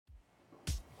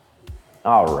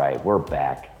All right, we're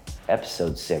back.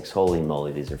 Episode 6, holy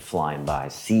moly, these are flying by.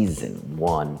 Season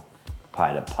 1,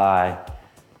 Pie to Pie.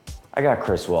 I got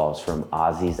Chris Walls from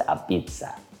Ozzy's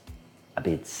Apizza.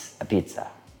 Pizza.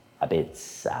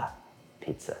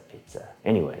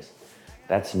 Anyways,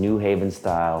 that's New Haven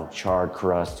style, charred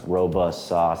crust, robust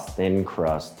sauce, thin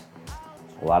crust.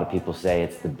 A lot of people say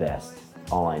it's the best.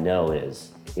 All I know is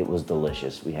it was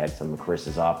delicious. We had some of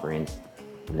Chris's offerings.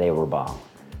 They were bomb.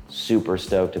 Super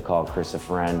stoked to call Chris a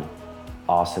friend.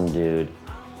 Awesome dude.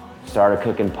 Started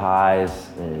cooking pies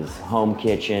in his home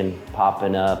kitchen,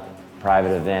 popping up,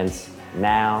 private events.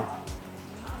 Now,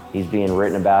 he's being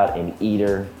written about an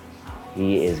eater.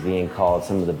 He is being called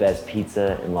some of the best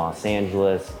pizza in Los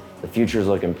Angeles. The future's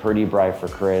looking pretty bright for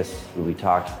Chris. We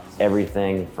talked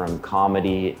everything from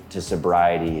comedy to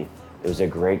sobriety. It was a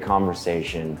great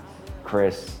conversation.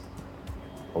 Chris,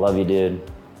 I love you, dude.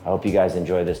 I hope you guys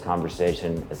enjoy this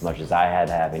conversation as much as I had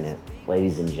having it.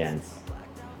 Ladies and gents,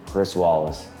 Chris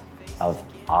Wallace of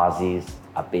Ozzy's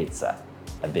Apizza.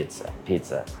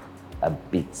 Pizza. I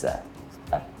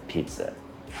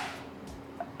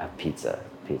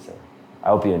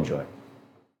hope you enjoy.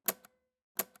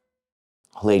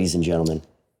 Ladies and gentlemen,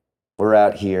 we're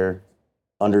out here,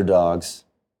 underdogs.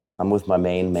 I'm with my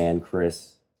main man,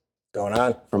 Chris. Going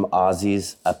on? From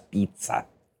Ozzy's Apizza.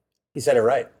 You said it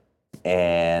right.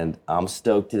 And I'm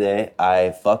stoked today.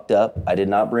 I fucked up. I did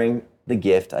not bring the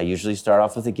gift. I usually start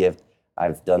off with a gift.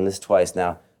 I've done this twice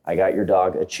now. I got your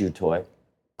dog a chew toy.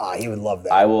 He would love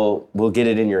that. We'll get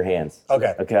it in your hands.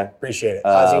 Okay. Appreciate it.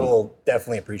 Ozzy will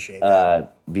definitely appreciate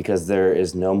that. Because there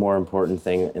is no more important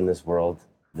thing in this world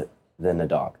than a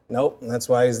dog. Nope. That's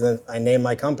why I named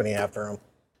my company after him.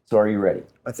 So are you ready?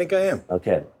 I think I am.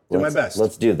 Okay. Do my best.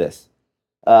 Let's do this.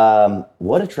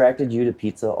 What attracted you to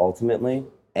pizza ultimately,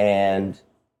 and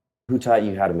who taught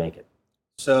you how to make it?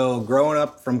 So growing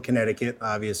up from Connecticut,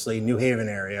 obviously, New Haven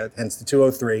area, hence the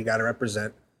 203, got to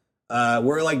represent.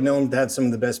 We're like known to have some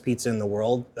of the best pizza in the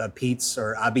world, Pete's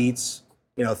or Abitz,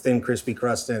 thin, crispy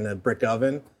crust in a brick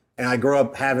oven. And I grew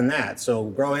up having that. So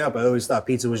growing up, I always thought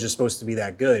pizza was just supposed to be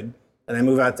that good. And I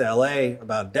moved out to LA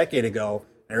about a decade ago,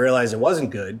 and I realized it wasn't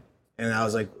good. And I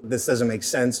was like, this doesn't make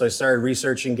sense. So I started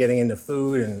researching, getting into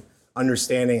food and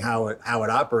understanding how it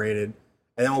operated.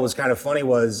 And then what was kind of funny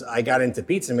was I got into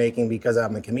pizza making because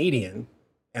I'm a comedian,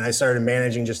 and I started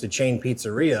managing just a chain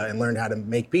pizzeria and learned how to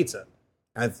make pizza.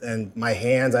 And my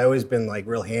hands, I always been like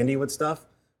real handy with stuff.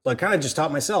 So I kind of just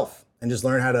taught myself and just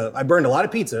learned I burned a lot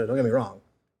of pizza, don't get me wrong,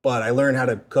 but I learned how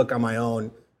to cook on my own.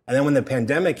 And then when the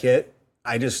pandemic hit,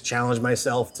 I just challenged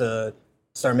myself to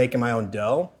start making my own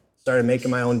dough. Started making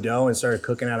my own dough and started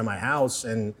cooking out of my house.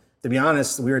 And to be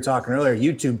honest, we were talking earlier,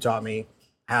 YouTube taught me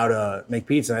how to make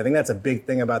pizza. And I think that's a big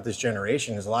thing about this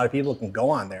generation is a lot of people can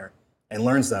go on there and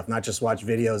learn stuff, not just watch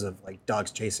videos of like dogs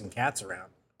chasing cats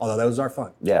around. Although those are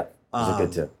fun. Yeah, those are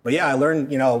good too. But yeah, I learned,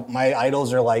 my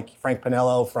idols are like Frank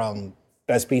Pinello from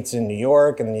Best Pizza in New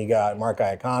York. And then you got Mark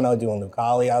Iacano doing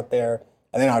Lucali out there.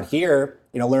 And then out here,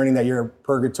 learning that you're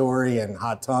Purgatory and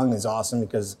Hot Tongue is awesome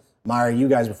because admire you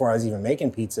guys before I was even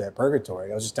making pizza at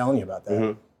Purgatory. I was just telling you about that.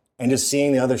 Mm-hmm. And just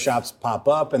seeing the other shops pop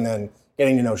up and then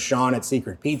getting to know Sean at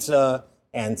Secret Pizza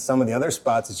and some of the other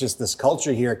spots. It's just this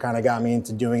culture here kind of got me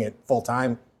into doing it full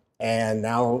time. And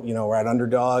now, we're at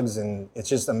Underdogs, and it's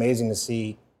just amazing to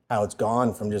see how it's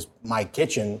gone from just my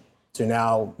kitchen to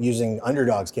now using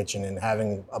Underdog's kitchen and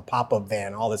having a pop-up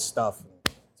van, all this stuff.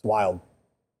 It's wild.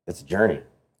 It's a journey.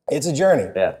 It's a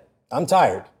journey. Yeah. I'm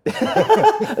tired.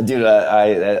 Dude,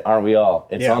 aren't we all?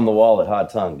 It's on the wall at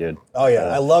Hot Tongue, dude. Oh, yeah.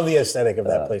 I love the aesthetic of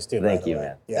that place, too. Thank you,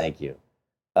 man. Yeah. Thank you.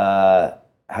 How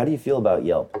do you feel about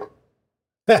Yelp?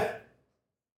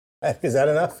 Is that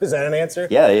enough? Is that an answer?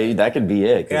 Yeah, that could be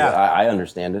it. Yeah. I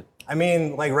understand it. I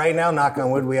mean, like right now, knock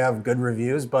on wood, we have good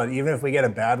reviews, but even if we get a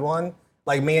bad one,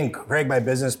 like me and Craig, my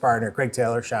business partner, Craig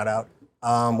Taylor, shout out,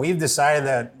 we've decided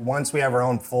that once we have our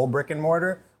own full brick and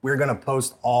mortar, we're going to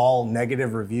post all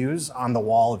negative reviews on the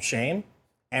wall of shame,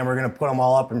 and we're going to put them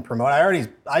all up and promote.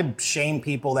 I shame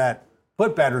people that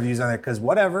put bad reviews on it because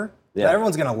whatever. Yeah.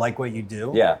 Everyone's going to like what you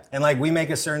do. Yeah. And like we make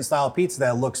a certain style of pizza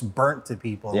that looks burnt to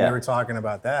people. Yeah. We were talking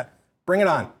about that. Bring it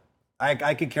on.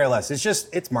 I could care less.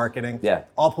 It's marketing. Yeah.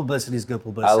 All publicity is good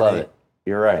publicity. I love it.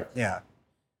 You're right. Yeah.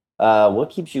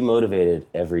 What keeps you motivated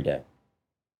every day?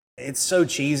 It's so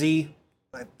cheesy.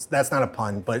 That's not a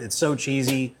pun, but it's so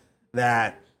cheesy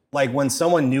that like when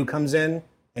someone new comes in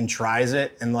and tries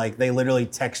it and like they literally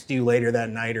text you later that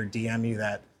night or DM you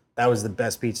that was the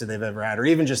best pizza they've ever had, or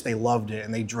even just they loved it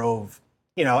and they drove,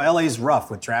 LA's rough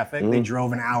with traffic. Mm-hmm. They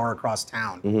drove an hour across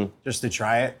town just to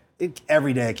try it.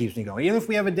 Every day it keeps me going. Even if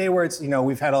we have a day where it's,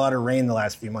 we've had a lot of rain the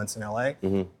last few months in LA,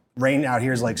 rain out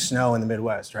here is like snow in the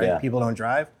Midwest, right? Yeah. People don't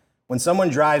drive. When someone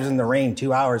drives in the rain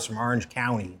 2 hours from Orange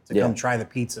County to come try the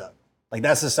pizza, like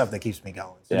that's the stuff that keeps me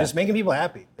going. So just making people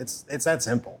happy. It's that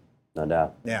simple. No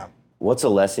doubt. Yeah. What's a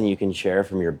lesson you can share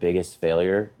from your biggest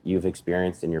failure you've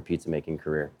experienced in your pizza making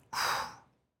career?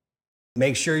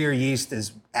 Make sure your yeast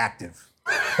is active.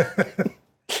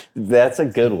 That's a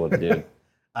good one, dude.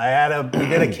 We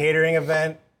did a catering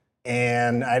event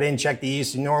and I didn't check the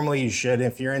yeast. Normally you should.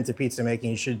 If you're into pizza making,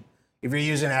 you should, if you're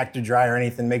using active dry or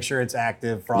anything, make sure it's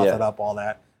active, froth it up, all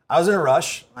that. I was in a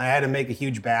rush. I had to make a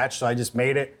huge batch, so I just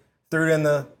made it, threw it in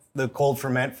the cold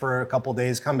ferment for a couple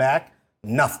days, come back,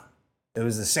 nothing. It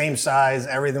was the same size,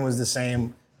 everything was the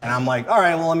same. And I'm like, all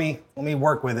right, well, let me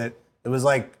work with it. It was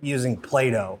like using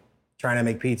Play-Doh trying to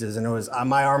make pizzas. And it was,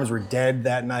 my arms were dead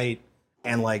that night.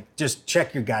 And like, just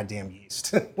check your goddamn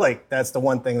yeast. Like, that's the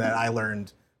one thing that I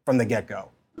learned from the get-go.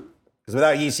 Because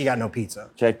without yeast, you got no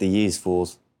pizza. Check the yeast,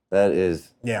 fools.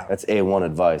 That's A1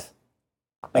 advice.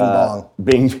 Bing bong.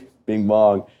 Bing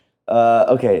bong.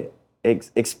 Okay,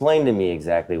 explain to me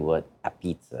exactly what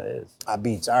Apizza is.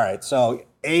 Apizza, all right. So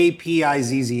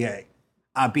Apizza,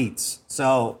 Apizza.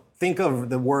 So think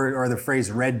of the word or the phrase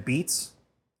red beets,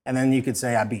 and then you could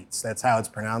say Apizza. That's how it's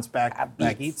pronounced back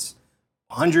east.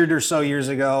 100 or so years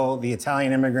ago, the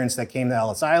Italian immigrants that came to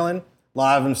Ellis Island, a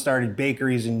lot of them started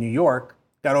bakeries in New York,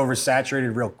 got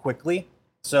oversaturated real quickly.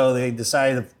 So they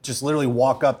decided to just literally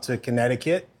walk up to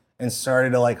Connecticut and started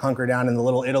to like hunker down in the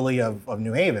little Italy of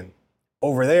New Haven.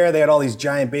 Over there, they had all these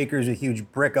giant bakers with huge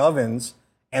brick ovens,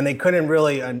 and they couldn't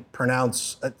really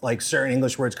pronounce like certain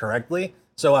English words correctly.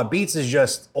 So Apizza is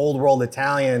just old world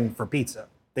Italian for pizza.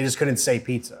 They just couldn't say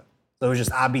pizza. So it was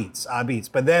just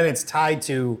Apizza. But then it's tied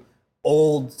to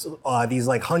old, these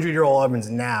like 100-year-old ovens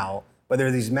now, but they're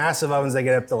these massive ovens that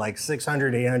get up to like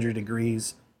 600, 800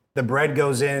 degrees. The bread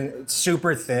goes in, it's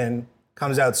super thin,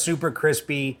 comes out super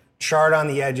crispy, charred on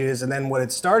the edges. And then what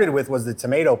it started with was the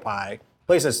tomato pie. The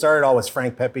place that started all was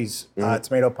Frank Pepe's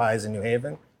tomato pies in New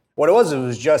Haven. What it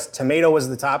was just tomato was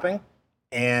the topping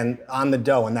and on the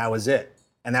dough, and that was it.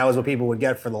 And that was what people would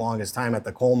get for the longest time at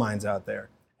the coal mines out there.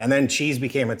 And then cheese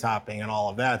became a topping and all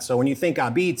of that. So when you think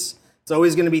Apizza, it's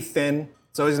always gonna be thin.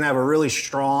 It's always gonna have a really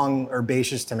strong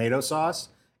herbaceous tomato sauce.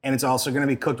 And it's also gonna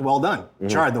be cooked well done.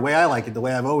 Charred, the way I like it, the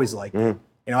way I've always liked it.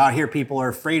 You know, out here people are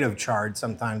afraid of charred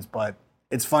sometimes, but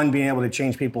it's fun being able to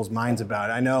change people's minds about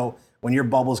it. I know when your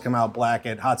bubbles come out black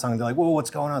at Hot Tongue, they're like, whoa,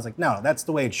 what's going on? It's like, no, that's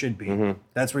the way it should be.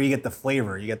 That's where you get the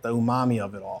flavor, you get the umami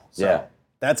of it all. So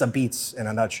that's Apizza in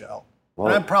a nutshell. Well,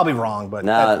 and I'm probably wrong, but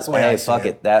that's the way I see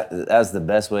it. That's the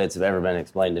best way it's ever been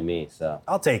explained to me. So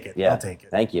I'll take it. Yeah, I'll take it.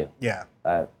 Thank you. Yeah,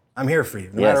 I'm here for you,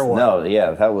 no matter what. No,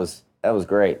 yeah, that was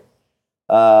great.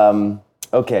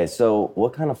 Okay, so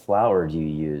what kind of flour do you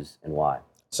use and why?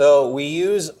 So we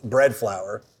use bread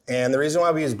flour, and the reason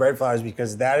why we use bread flour is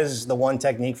because that is the one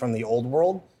technique from the old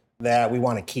world that we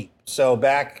want to keep. So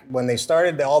back when they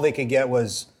started, all they could get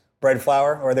was bread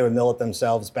flour, or they would mill it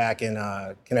themselves back in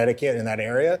Connecticut, in that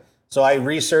area. So I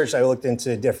researched, I looked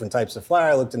into different types of flour.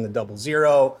 I looked into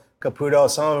 00, Caputo.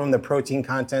 Some of them, the protein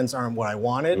contents aren't what I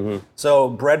wanted. So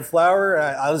bread flour,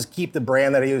 I'll just keep the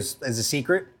brand that I use as a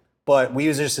secret, but we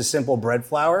use just a simple bread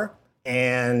flour,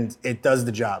 and it does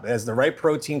the job. It has the right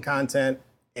protein content,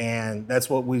 and that's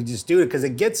what we just do, because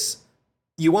it gets,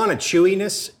 you want a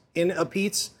chewiness in a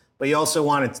pizza, but you also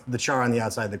want the char on the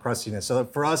outside, the crustiness. So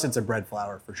for us, it's a bread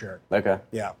flour for sure. Okay.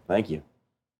 Yeah. Thank you.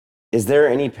 Is there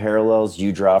any parallels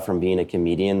you draw from being a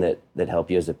comedian that help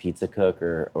you as a pizza cook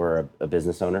or a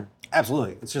business owner?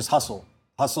 Absolutely. It's just hustle.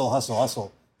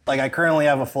 Like I currently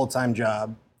have a full-time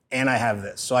job and I have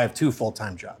this. So I have 2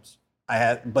 full-time jobs.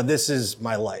 But this is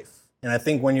my life. And I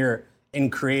think when you're in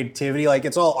creativity, like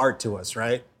it's all art to us,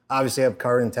 right? Obviously I have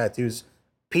card and tattoos.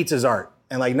 Pizza's art.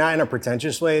 And like not in a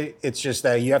pretentious way, it's just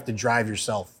that you have to drive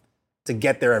yourself to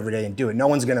get there every day and do it. No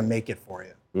one's gonna make it for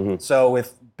you. So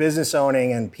with business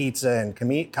owning and pizza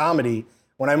and comedy,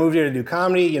 when I moved here to do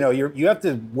comedy, you know, you have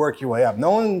to work your way up.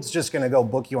 No one's just gonna go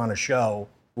book you on a show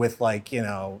with like, you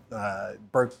know,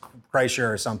 Bert Kreischer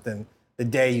or something the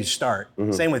day you start.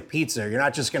 Same with pizza. You're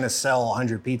not just gonna sell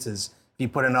 100 pizzas if you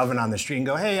put an oven on the street and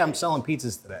go, hey, I'm selling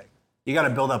pizzas today. You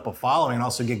gotta build up a following and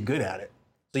also get good at it.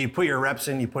 So you put your reps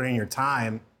in, you put in your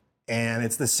time, and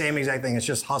it's the same exact thing. It's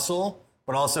just hustle,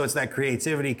 but also it's that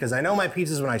creativity, because I know my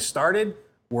pizzas when I started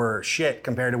were shit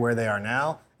compared to where they are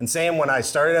now. And same when I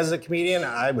started as a comedian,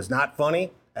 I was not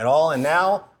funny at all. And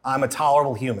now I'm a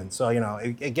tolerable human. So, you know,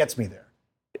 it gets me there.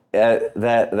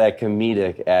 That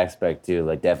comedic aspect too,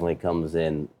 like definitely comes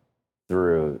in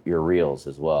through your reels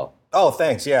as well. Oh,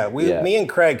 thanks. Yeah. Me and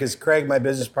Craig, because Craig, my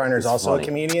business partner, is also funny. A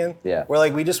comedian. Yeah. We're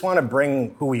like, we just want to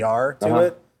bring who we are to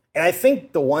it. And I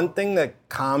think the one thing that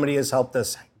comedy has helped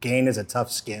us gain is a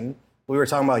tough skin. We were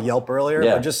talking about Yelp earlier,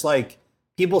 Yeah. but just like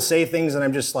people say things and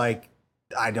I'm just like,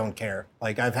 I don't care.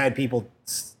 Like I've had people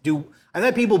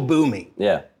boo me.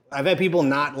 Yeah. I've had people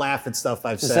not laugh at stuff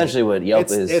I've said. Essentially what Yelp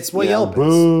is. It's what you know, Yelp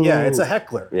boo. is. Yeah, it's a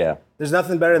heckler. Yeah. There's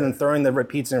nothing better than throwing the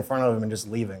pizza in front of them and just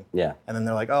leaving. Yeah. And then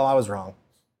they're like, oh, I was wrong.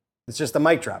 It's just a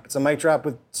mic drop. It's a mic drop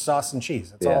with sauce and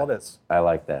cheese. That's all it is. I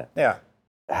like that. Yeah.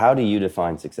 How do you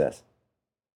define success?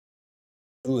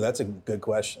 Ooh, that's a good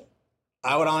question.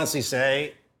 I would honestly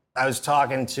say, I was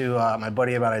talking to my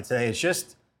buddy about it today. It's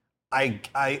just,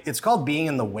 it's called being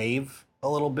in the wave a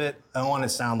little bit. I don't want to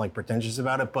sound like pretentious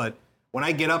about it, but when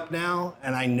I get up now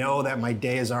and I know that my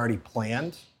day is already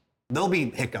planned, there'll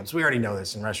be hiccups. We already know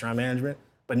this in restaurant management,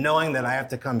 but knowing that I have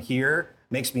to come here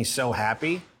makes me so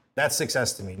happy. That's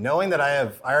success to me. Knowing that I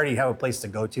already have a place to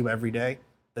go to every day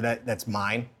that's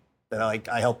mine, that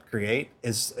I helped create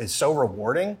is so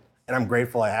rewarding, and I'm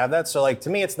grateful I have that. So like to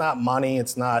me, it's not money,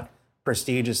 it's not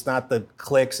prestige, it's not the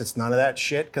clicks, it's none of that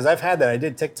shit. Because I've had that. I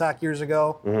did TikTok years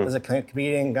ago as a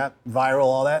comedian, got viral,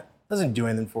 all that. Doesn't do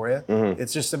anything for you.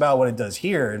 It's just about what it does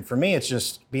here. And for me, it's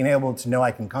just being able to know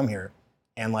I can come here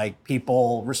and like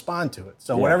people respond to it.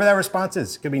 So whatever that response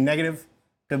is, it could be negative,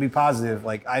 could be positive.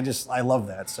 Like I love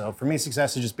that. So for me,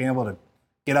 success is just being able to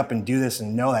get up and do this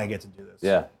and know that I get to do this.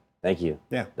 Yeah. Thank you.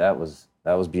 Yeah. That was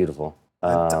beautiful.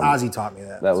 Ozzy taught me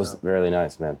that. That was really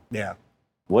nice, man. Yeah.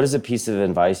 What is a piece of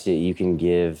advice that you can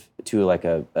give to like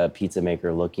a pizza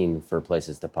maker looking for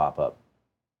places to pop up?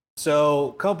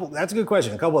 So that's a good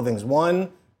question. A couple of things. One,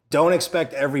 don't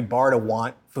expect every bar to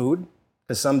want food,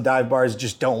 because some dive bars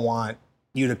just don't want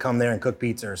you to come there and cook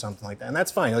pizza or something like that. And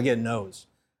that's fine. You'll get no's.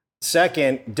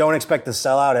 Second, don't expect to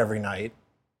sell out every night,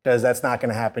 because that's not going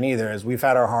to happen either, as we've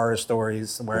had our horror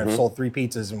stories where I've sold 3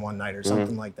 pizzas in one night or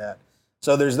something like that.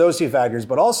 So there's those 2 factors,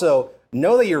 but also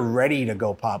know that you're ready to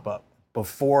go pop up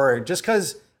before, just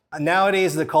because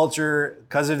nowadays the culture,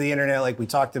 because of the internet, like we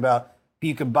talked about,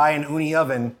 you could buy an uni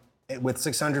oven with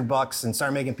 $600 and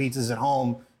start making pizzas at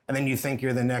home, and then you think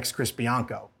you're the next Chris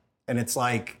Bianco. And it's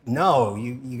like, no,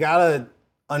 you gotta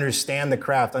understand the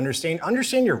craft, understand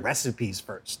your recipes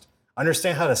first,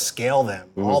 understand how to scale them,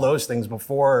 all those things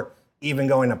before even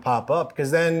going to pop up,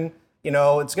 because then,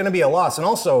 it's gonna be a loss. And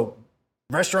also,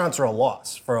 restaurants are a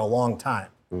loss for a long time.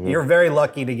 You're very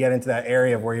lucky to get into that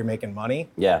area of where you're making money.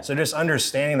 Yeah. So just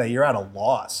understanding that you're at a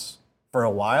loss for a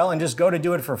while and just go to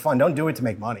do it for fun. Don't do it to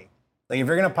make money. Like if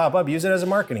you're gonna pop up, use it as a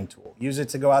marketing tool. Use it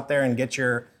to go out there and get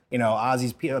your,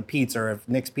 Ozzy's Pizza or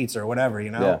Nick's Pizza or whatever,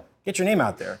 Get your name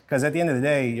out there. Because at the end of the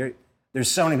day, there's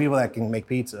so many people that can make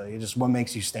pizza. It's just what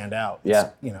makes you stand out. Yeah.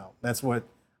 That's what,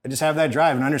 I just have that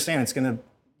drive and understand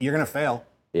you're gonna fail.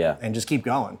 Yeah. And just keep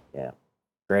going. Yeah.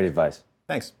 Great advice.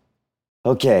 Thanks.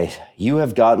 Okay, you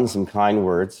have gotten some kind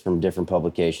words from different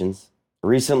publications.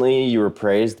 Recently, you were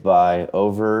praised by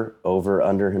over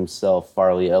under himself,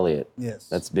 Farley Elliott. Yes.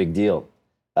 That's a big deal.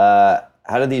 How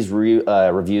do these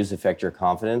reviews affect your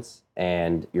confidence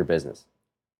and your business?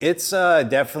 It's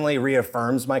definitely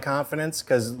reaffirms my confidence,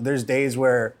 because there's days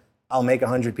where I'll make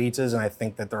 100 pizzas and I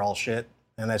think that they're all shit.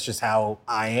 And that's just how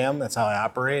I am. That's how I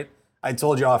operate. I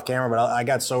told you off camera, but I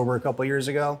got sober a couple years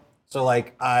ago. So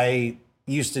like I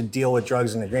used to deal with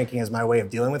drugs and drinking as my way of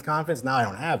dealing with confidence. Now I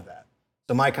don't have that.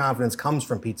 So my confidence comes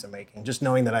from pizza making, just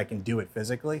knowing that I can do it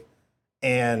physically.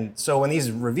 And so when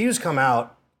these reviews come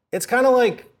out, it's kind of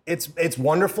like, it's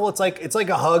wonderful. It's like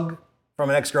a hug from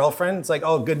an ex-girlfriend. It's like,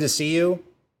 oh, good to see you,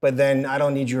 but then I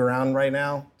don't need you around right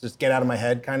now. Just get out of my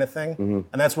head kind of thing.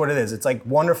 And that's what it is. It's like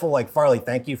wonderful, like Farley,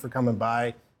 thank you for coming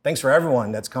by. Thanks for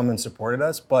everyone that's come and supported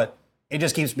us, but it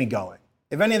just keeps me going.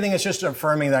 If anything, it's just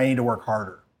affirming that I need to work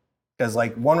harder. Because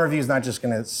like one review is not just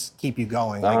going to keep you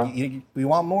going. Like we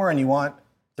want more, and you want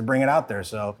to bring it out there.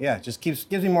 So yeah, it just gives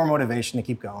me more motivation to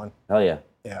keep going. Hell yeah.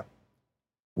 Yeah.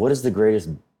 What is the greatest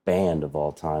band of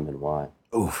all time and why?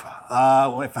 Oof.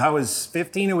 If I was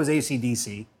 15, it was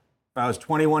AC/DC. If I was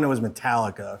 21, it was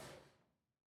Metallica.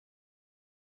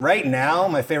 Right now,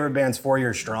 my favorite band's 4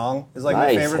 Year Strong. Is like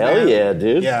Nice. my favorite Hell band. yeah,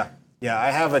 dude. Yeah.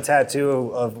 I have a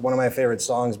tattoo of one of my favorite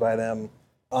songs by them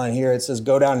on here. It says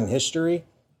 "Go Down in History,"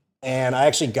 and I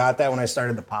actually got that when I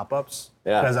started the pop-ups.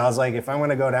 Yeah. Because I was like, if I'm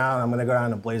gonna go down, I'm gonna go down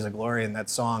in a blaze of glory, and that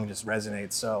song just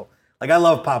resonates. So, like, I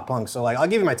love pop punk. So, like, I'll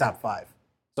give you my top 5.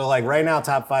 So, like, right now,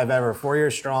 top 5 ever: 4 Year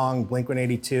Strong,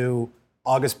 Blink-182,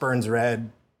 August Burns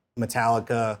Red,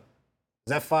 Metallica.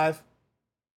 Is that 5?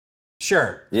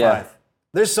 Sure. Yeah. 5.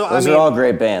 Those are all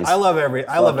great bands. I love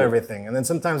everything, and then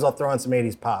sometimes I'll throw on some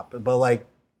 '80s pop. But like,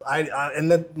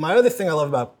 my other thing I love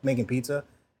about making pizza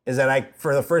is that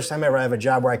for the first time ever, I have a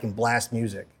job where I can blast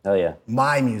music, Hell yeah.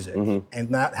 my music, and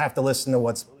not have to listen to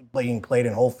what's being played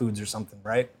in Whole Foods or something,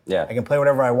 right? Yeah. I can play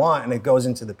whatever I want, and it goes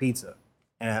into the pizza,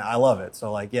 and I love it.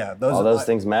 So like, yeah, All those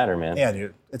things matter, man. Yeah,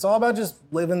 dude. It's all about just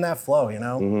living that flow, you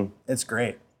know? Mm-hmm. It's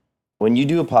great. When you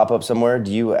do a pop-up somewhere,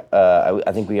 do you,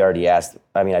 I think we already asked,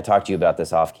 I mean, I talked to you about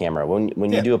this off camera.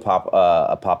 When you do a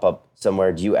pop-up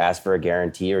somewhere, do you ask for a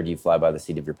guarantee or do you fly by the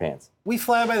seat of your pants? We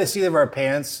fly by the seat of our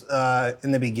pants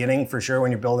in the beginning, for sure, when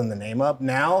you're building the name up.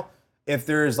 Now, if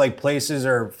there's like places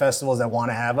or festivals that want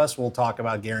to have us, we'll talk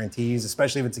about guarantees,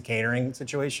 especially if it's a catering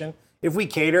situation. If we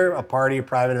cater a party, a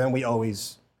private event, we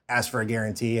always ask for a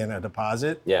guarantee and a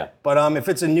deposit. Yeah. But if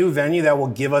it's a new venue that will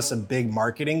give us a big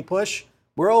marketing push,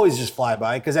 we're always just fly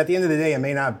by, because at the end of the day, it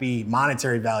may not be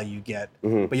monetary value you get,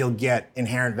 but you'll get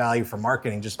inherent value for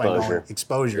marketing just by going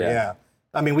exposure. Yeah.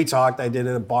 I mean, we talked, I did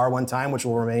at a bar one time, which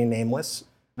will remain nameless,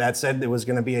 that said it was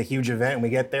going to be a huge event, and we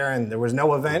get there and there was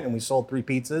no event, and we sold 3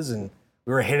 pizzas and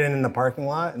we were hidden in the parking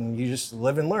lot, and you just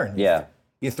live and learn. Yeah.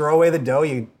 You throw away the dough,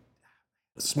 you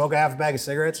smoke a half a bag of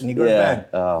cigarettes, and you go to bed.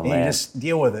 Oh, and man. you just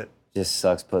deal with it. Just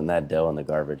sucks putting that dough in the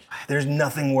garbage. There's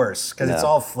nothing worse, because it's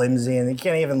all flimsy and you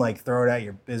can't even like throw it at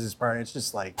your business partner. It's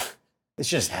just like, it's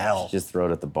just hell. Just throw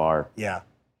it at the bar. Yeah.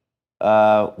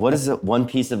 What is one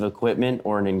piece of equipment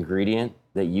or an ingredient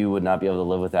that you would not be able to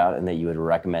live without and that you would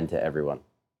recommend to everyone?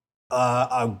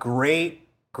 A great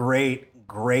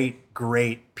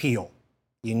peel.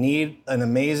 You need an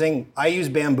amazing, I use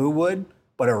bamboo wood,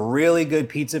 but a really good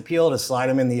pizza peel to slide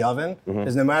them in the oven.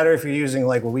 Because no matter if you're using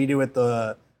like what we do with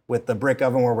the brick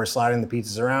oven where we're sliding the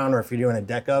pizzas around, or if you're doing a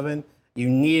deck oven, you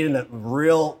need a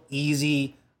real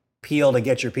easy peel to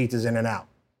get your pizzas in and out.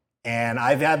 And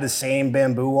I've had the same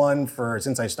bamboo one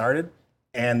since I started,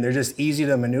 and they're just easy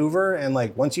to maneuver. And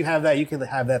like once you have that, you can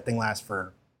have that thing last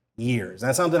for years. And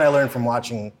that's something I learned from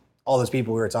watching all those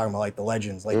people we were talking about, like the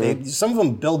legends. Like some of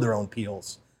them build their own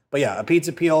peels. But yeah, a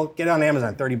pizza peel, get it on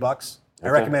Amazon, $30. I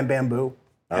recommend bamboo,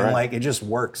 and like it just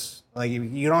works. Like if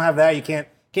you don't have that, you can't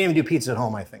even do pizza at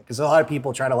home, I think, because a lot of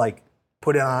people try to like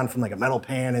put it on from like a metal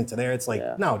pan into there. It's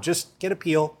like, no, just get a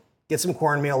peel, get some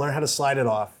cornmeal, learn how to slide it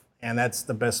off, and that's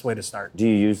the best way to start. Do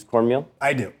you use cornmeal?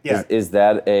 I do, yeah. Is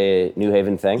that a New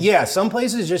Haven thing? Yeah, some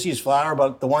places just use flour,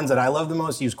 but the ones that I love the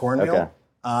most use cornmeal.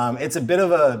 Okay. It's a bit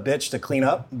of a bitch to clean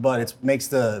up, but it makes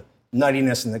the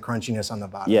nuttiness and the crunchiness on the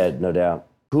bottom. Yeah, no doubt.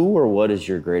 Who or what is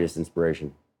your greatest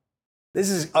inspiration? This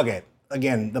is, okay,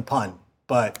 again, the pun,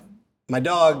 but my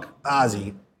dog,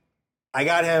 Ozzy, I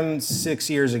got him 6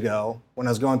 years ago when I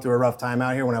was going through a rough time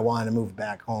out here when I wanted to move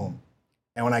back home.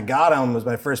 And when I got him, it was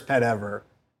my first pet ever.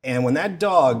 And when that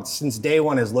dog, since day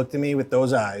one, has looked at me with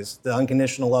those eyes, the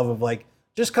unconditional love of like,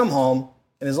 just come home,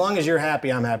 and as long as you're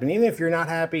happy, I'm happy. And even if you're not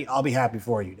happy, I'll be happy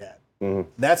for you, Dad. Mm-hmm.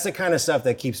 That's the kind of stuff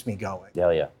that keeps me going.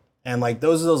 Hell yeah. And like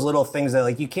those are those little things that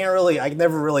like you can't really, I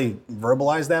never really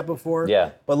verbalized that before. Yeah.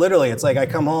 But literally, it's like I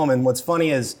come home, and what's funny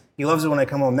is he loves it when I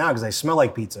come home now because I smell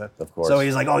like pizza. Of course. So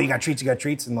he's like, oh, you got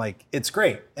treats, and like it's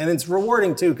great. And it's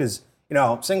rewarding too, because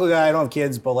single guy, I don't have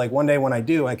kids, but like one day when I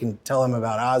do, I can tell him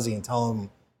about Ozzy and tell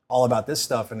him all about this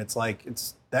stuff, and it's like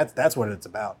that's what it's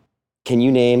about. Can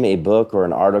you name a book or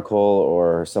an article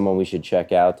or someone we should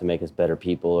check out to make us better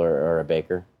people or a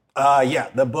baker? Yeah,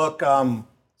 the book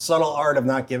Subtle Art of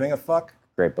Not Giving a Fuck.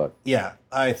 Great book. Yeah,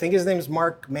 I think his name is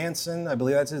Mark Manson. I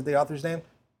believe that's the author's name.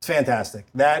 It's fantastic.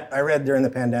 That I read during the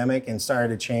pandemic and started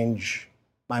to change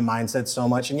my mindset so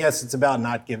much. And yes, it's about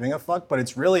not giving a fuck, but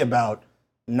it's really about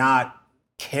not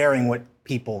caring what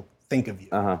people think of you.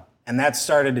 Uh-huh. And that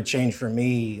started to change for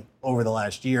me over the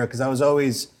last year, because I was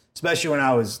always, especially when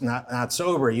I was not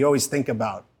sober, you always think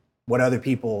about what other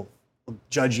people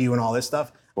judge you and all this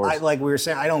stuff. Like we were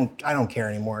saying, I don't care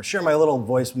anymore. Sure, my little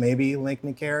voice maybe will make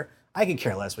me care. I could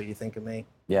care less what you think of me.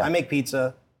 Yeah. I make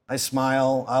pizza. I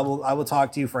smile. I will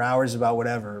talk to you for hours about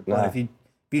whatever. But if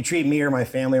you treat me or my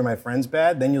family or my friends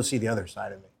bad, then you'll see the other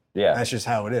side of me. Yeah. That's just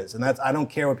how it is. And I don't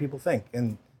care what people think.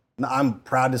 And I'm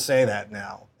proud to say that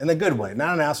now, in a good way,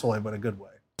 not an asshole way, but a good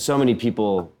way. So many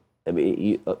people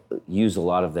use a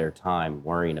lot of their time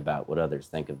worrying about what others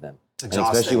think of them. It's exhausting.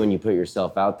 And especially when you put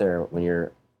yourself out there, when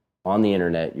you're on the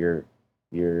internet, you're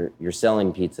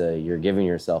selling pizza, you're giving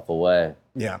yourself away.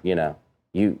 Yeah.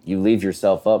 You leave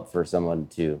yourself up for someone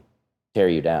to tear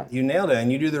you down. You nailed it.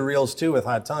 And you do the reels too with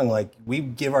Hot Tongue. Like, we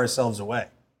give ourselves away.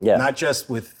 Yeah. Not just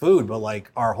with food, but like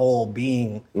our whole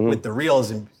being with the reels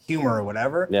and humor or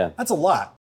whatever. Yeah. That's a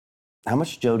lot. How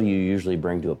much dough do you usually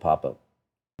bring to a pop-up?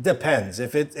 Depends.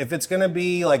 If it's going to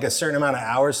be like a certain amount of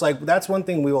hours, like that's one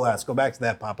thing we will ask. Go back to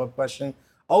that pop-up question.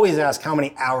 Always ask how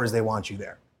many hours they want you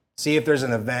there. See if there's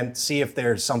an event, see if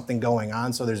there's something going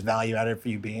on, so there's value added for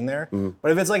you being there. Mm-hmm.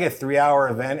 But if it's like a 3-hour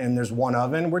event and there's one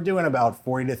oven, we're doing about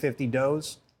 40 to 50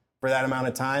 doughs for that amount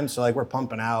of time. So like we're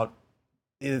pumping out,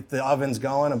 if the oven's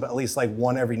going, at least like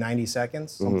one every 90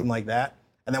 seconds, something like that.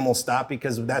 And then we'll stop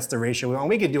because that's the ratio we want.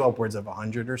 We could do upwards of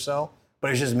 100 or so,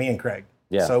 but it's just me and Craig.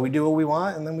 Yeah. So we do what we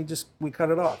want and then we cut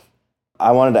it off.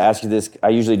 I wanted to ask you this. I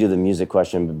usually do the music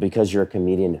question, but because you're a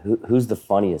comedian, who's the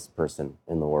funniest person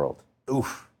in the world?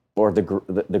 Oof. Or the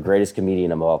greatest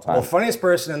comedian of all time? Well, funniest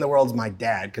person in the world is my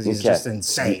dad because he's just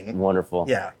insane. Wonderful.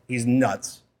 Yeah, he's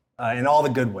nuts in all the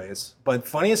good ways. But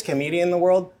funniest comedian in the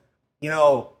world,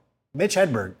 Mitch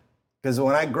Hedberg. Because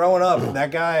when growing up,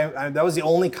 that guy, that was the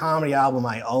only comedy album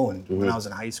I owned when I was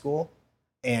in high school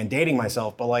and dating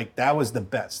myself. But like, that was the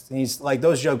best. And he's like,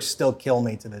 those jokes still kill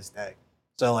me to this day.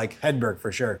 So like Hedberg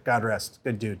for sure. God rest.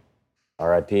 Good dude.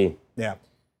 R.I.P. Yeah.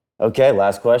 Okay,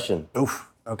 last question.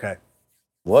 Oof. Okay.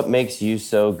 What makes you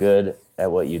so good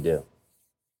at what you do?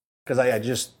 Because I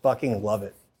just fucking love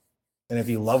it. And if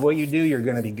you love what you do, you're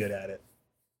going to be good at it.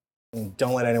 And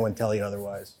don't let anyone tell you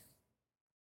otherwise.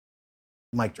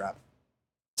 Mic drop.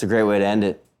 It's a great way to end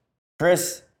it.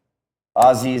 Chris,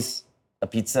 Ozzy's,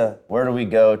 Apizza, where do we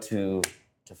go to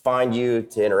find you,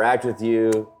 to interact with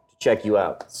you, to check you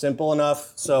out? Simple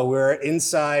enough. So we're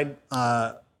inside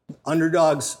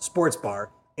Underdog's Sports Bar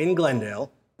in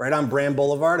Glendale, right on Brand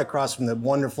Boulevard, across from the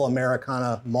wonderful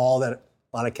Americana Mall that a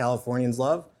lot of Californians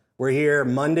love. We're here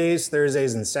Mondays,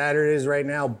 Thursdays, and Saturdays right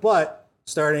now, but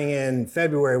starting in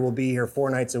February, we'll be here 4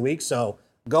 nights a week. So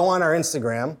go on our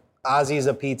Instagram, Ozzy's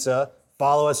Apizza.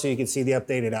 Follow us so you can see the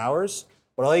updated hours.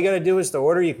 But all you got to do is to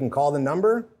order. You can call the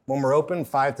number when we're open,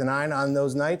 5 to 9 on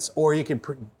those nights, or you could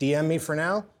DM me for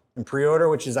now and pre-order,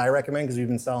 which is I recommend because we've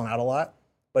been selling out a lot.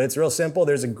 But it's real simple.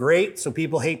 There's so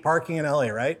people hate parking in LA,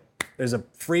 right? There's a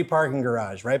free parking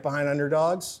garage right behind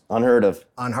Underdogs. Unheard of.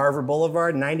 On Harvard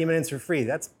Boulevard, 90 minutes for free.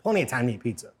 That's plenty of time to eat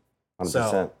pizza. 100%.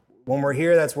 So when we're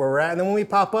here, that's where we're at. And then when we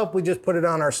pop up, we just put it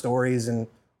on our stories and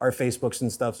our Facebooks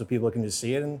and stuff so people can just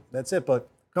see it, and that's it. But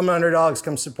come to Underdogs,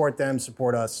 come support them,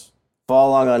 support us. Follow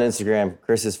along on Instagram.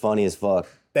 Chris is funny as fuck.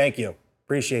 Thank you.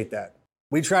 Appreciate that.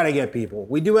 We try to get people.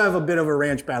 We do have a bit of a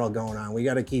ranch battle going on. We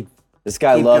got to keep. This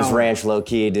guy loves going. ranch low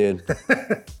key, dude.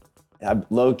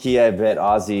 Low key, I bet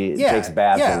Ozzy takes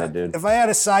baths in it, dude. If I had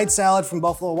a side salad from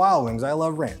Buffalo Wild Wings, I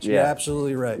love ranch. Yeah. You're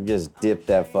absolutely right. You just dip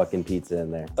that fucking pizza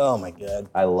in there. Oh my God.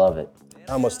 I love it.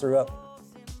 I almost threw up.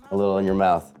 A little in your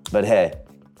mouth. But hey,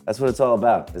 that's what it's all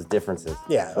about, is differences.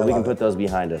 Yeah, But we can put those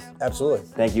behind us. Absolutely.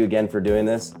 Thank you again for doing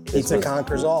this. Pizza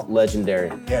conquers all. Legendary.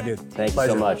 Yeah, dude. Thank you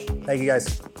Pleasure. so much. Thank you,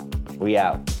 guys. We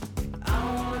out.